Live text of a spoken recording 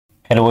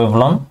Hello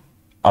everyone,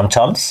 I'm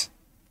Charles.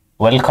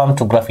 Welcome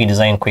to Graphic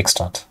Design Quick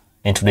Start.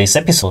 In today's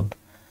episode,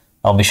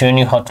 I'll be showing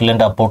you how to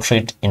render a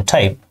portrait in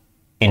type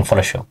in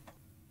Photoshop.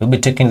 We'll be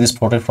taking this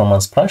portrait from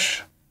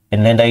Unsplash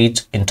and render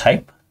it in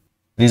type.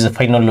 This is the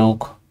final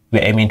look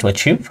we're aiming to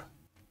achieve.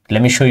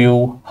 Let me show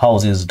you how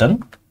this is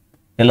done.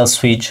 Let us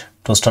switch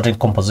to starting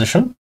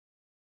composition.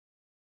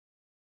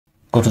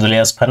 Go to the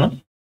layers panel.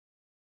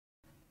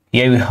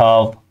 Here we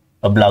have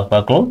a black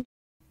background,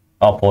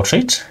 our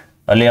portrait,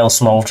 a layer of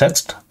small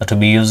text that we'll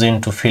be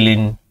using to fill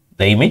in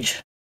the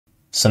image,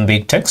 some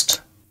big text,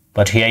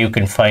 but here you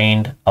can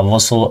find I've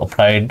also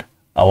applied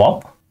a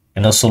warp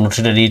and also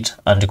rotated it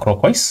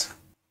anti-clockwise.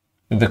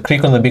 If we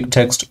click on the big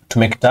text to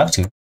make it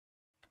active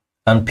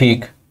and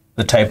pick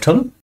the type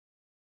tool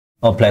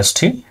or plus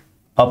T,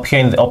 up here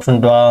in the option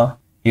bar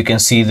you can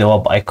see the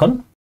warp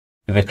icon.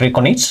 If we click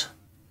on it,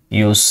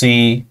 you'll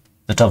see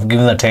that I've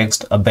given the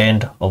text a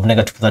bend of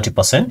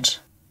 -30%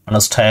 and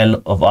a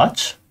style of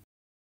arch.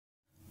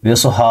 We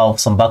also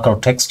have some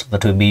background text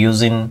that we'll be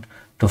using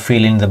to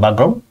fill in the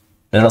background.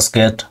 Let us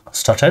get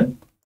started.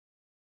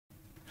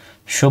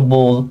 Show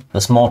both the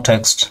small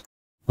text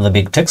and the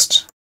big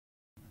text.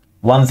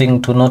 One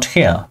thing to note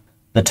here,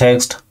 the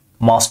text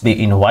must be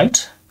in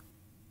white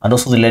and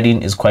also the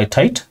leading is quite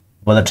tight,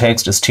 but the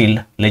text is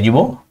still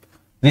legible.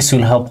 This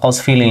will help us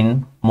fill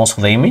in most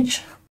of the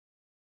image.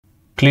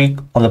 Click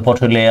on the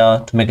portrait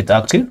layer to make it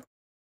active.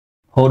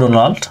 Hold on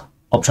Alt,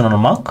 Option on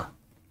Mark.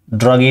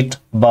 Drag it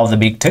above the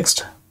big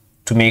text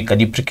to make a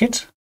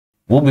duplicate.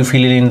 We'll be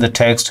filling in the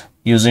text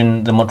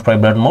using the multiply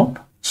blend mode.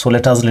 So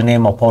let us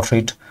rename our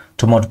portrait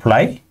to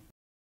multiply.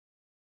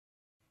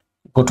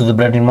 Go to the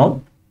blending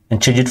mode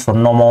and change it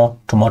from normal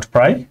to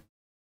multiply.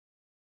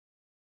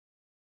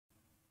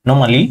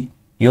 Normally,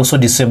 you also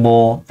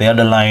disable the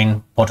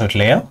underline portrait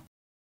layer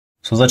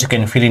so that you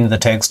can fill in the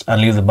text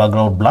and leave the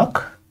background black.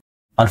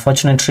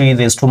 Unfortunately,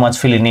 there's too much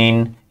filling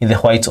in the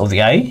whites of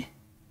the eye.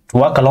 To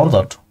work around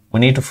that, we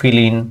need to fill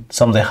in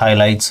some of the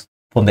highlights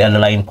from the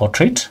underlying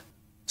portrait.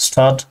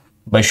 Start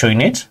by showing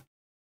it.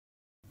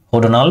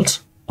 Hold on Alt,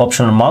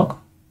 Option on Mark,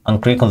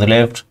 and click on the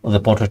left of the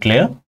portrait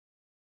layer.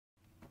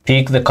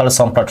 Pick the color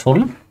sampler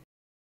tool.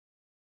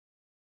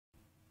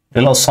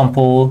 Let us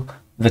sample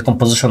the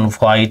composition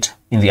of white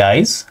in the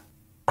eyes.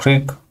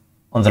 Click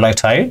on the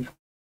right eye.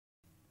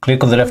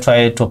 Click on the left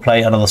eye to apply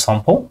another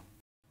sample.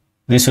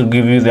 This will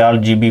give you the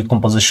RGB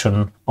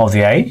composition of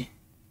the eye.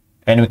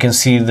 And we can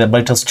see the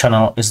brightest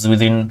channel is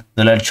within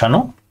the red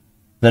channel.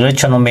 The red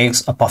channel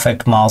makes a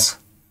perfect mask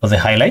for the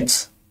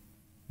highlights.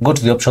 Go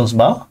to the options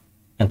bar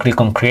and click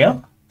on clear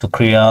to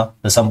clear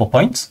the sample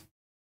points.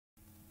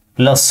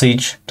 Let's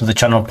switch to the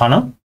channel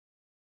panel.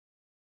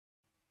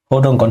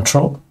 Hold on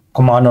Control,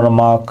 Command or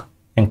Mark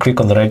and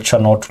click on the red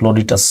channel to load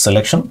it as a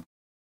selection.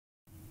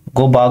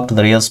 Go back to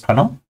the layers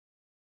panel.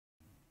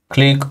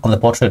 Click on the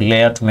portrait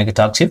layer to make it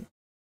active.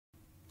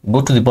 Go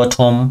to the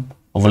bottom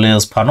of the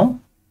layers panel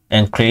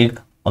and click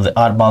on the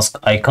add mask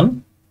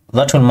icon.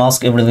 That will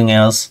mask everything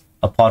else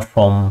apart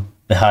from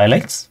the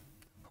highlights.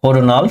 Hold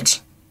on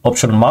Alt,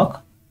 Option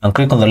Mark and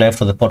click on the left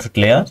of the portrait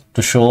layer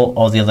to show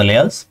all the other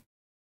layers.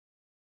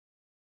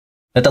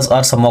 Let us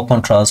add some more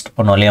contrast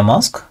on our layer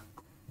mask.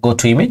 Go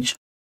to Image,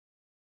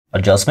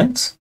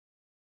 Adjustments,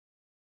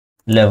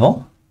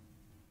 Level,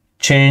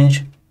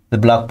 change the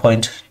black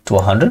point to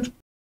 100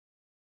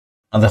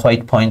 and the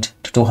white point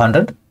to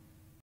 200.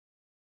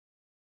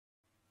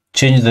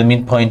 Change the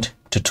midpoint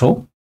to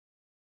 2.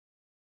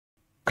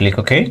 Click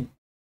OK.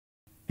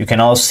 You can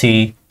now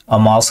see our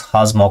mask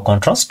has more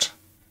contrast.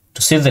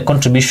 To see the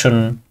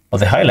contribution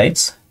of the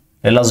highlights,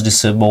 let us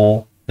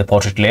disable the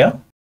portrait layer.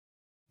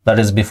 That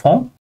is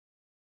before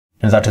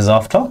and that is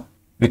after.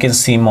 We can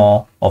see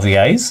more of the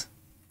eyes.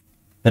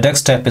 The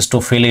next step is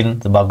to fill in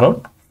the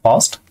background.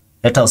 First,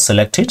 let us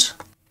select it.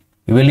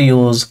 We will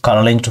use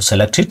color range to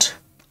select it.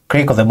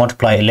 Click on the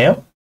multiply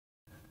layer.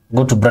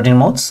 Go to blending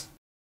modes.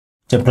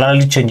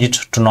 Temporarily change it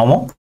to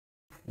normal.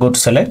 Go to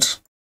select,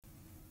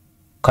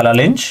 color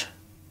range,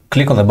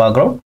 click on the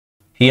background.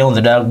 Here on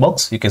the dialog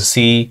box, you can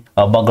see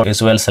our background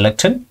is well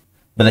selected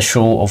by the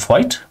show of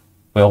white,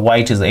 where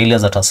white is the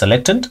areas that are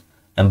selected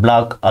and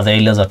black are the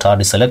areas that are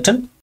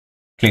deselected.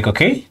 Click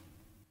OK.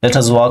 Let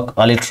us work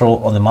a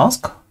little on the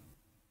mask.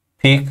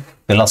 Pick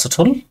the lasso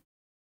tool.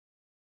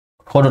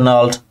 Hold on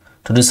Alt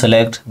to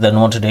deselect the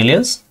unwanted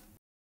areas.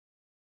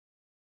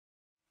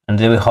 And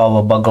there we have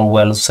our background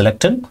well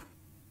selected.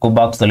 Go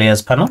back to the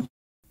layers panel.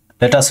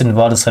 Let us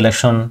invert the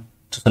selection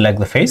to select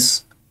the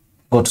face.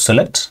 Go to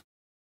select.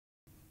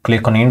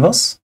 Click on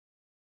inverse.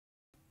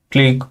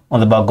 Click on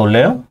the background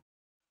layer.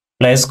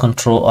 Place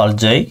Ctrl Alt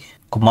J,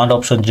 Command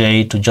Option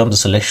J to jump the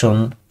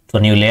selection to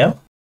a new layer.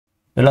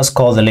 Let us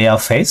call the layer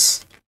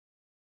face.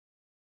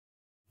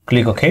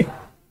 Click OK.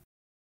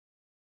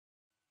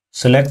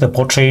 Select the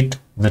portrait,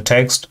 the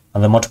text,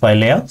 and the multiply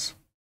layers.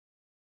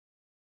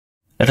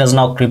 Let us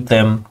now clip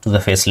them to the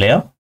face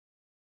layer.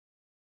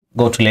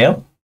 Go to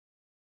Layer,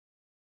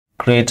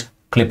 create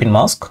clipping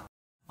mask,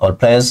 or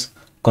press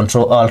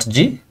Ctrl Alt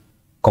G,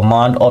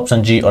 Command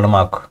Option G on a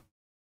Mac.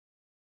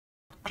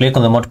 Click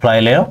on the multiply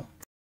layer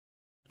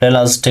Let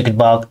us take it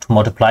back to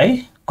multiply.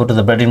 Go to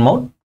the blending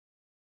mode,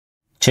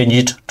 change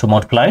it to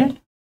multiply.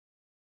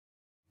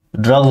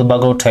 Drag the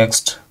background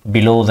text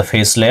below the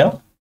face layer.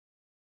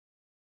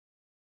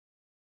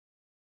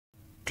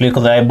 Click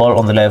on the eyeball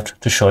on the left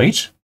to show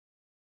it.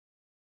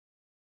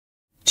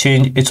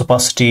 Change its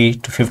opacity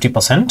to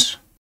 50%.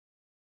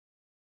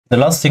 The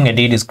last thing I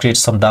did is create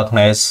some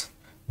darkness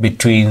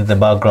between the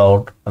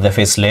background and the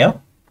face layer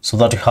so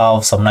that you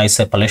have some nice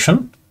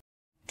separation.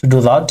 To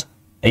do that,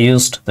 I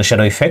used the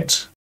shadow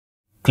effect.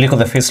 Click on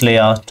the face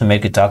layer to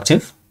make it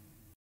active.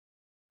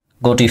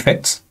 Go to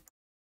effects,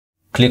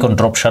 click on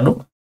drop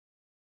shadow.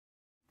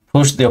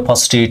 Push the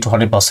opacity to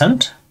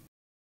 100%.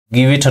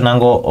 Give it an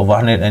angle of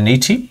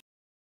 180.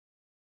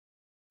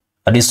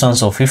 A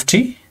distance of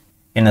 50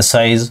 in a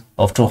size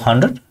of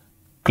 200.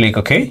 Click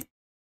OK.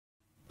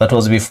 That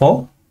was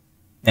before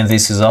and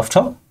this is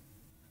after.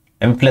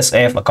 Let me press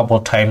F a couple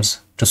of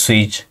times to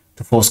switch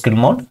to full screen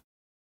mode.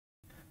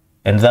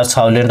 And that's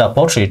how I render a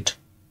portrait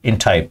in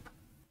type.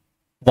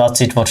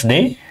 That's it for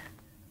today.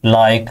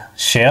 Like,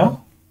 share,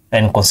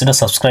 and consider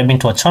subscribing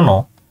to our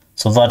channel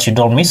so that you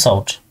don't miss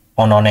out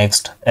on our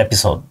next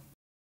episode.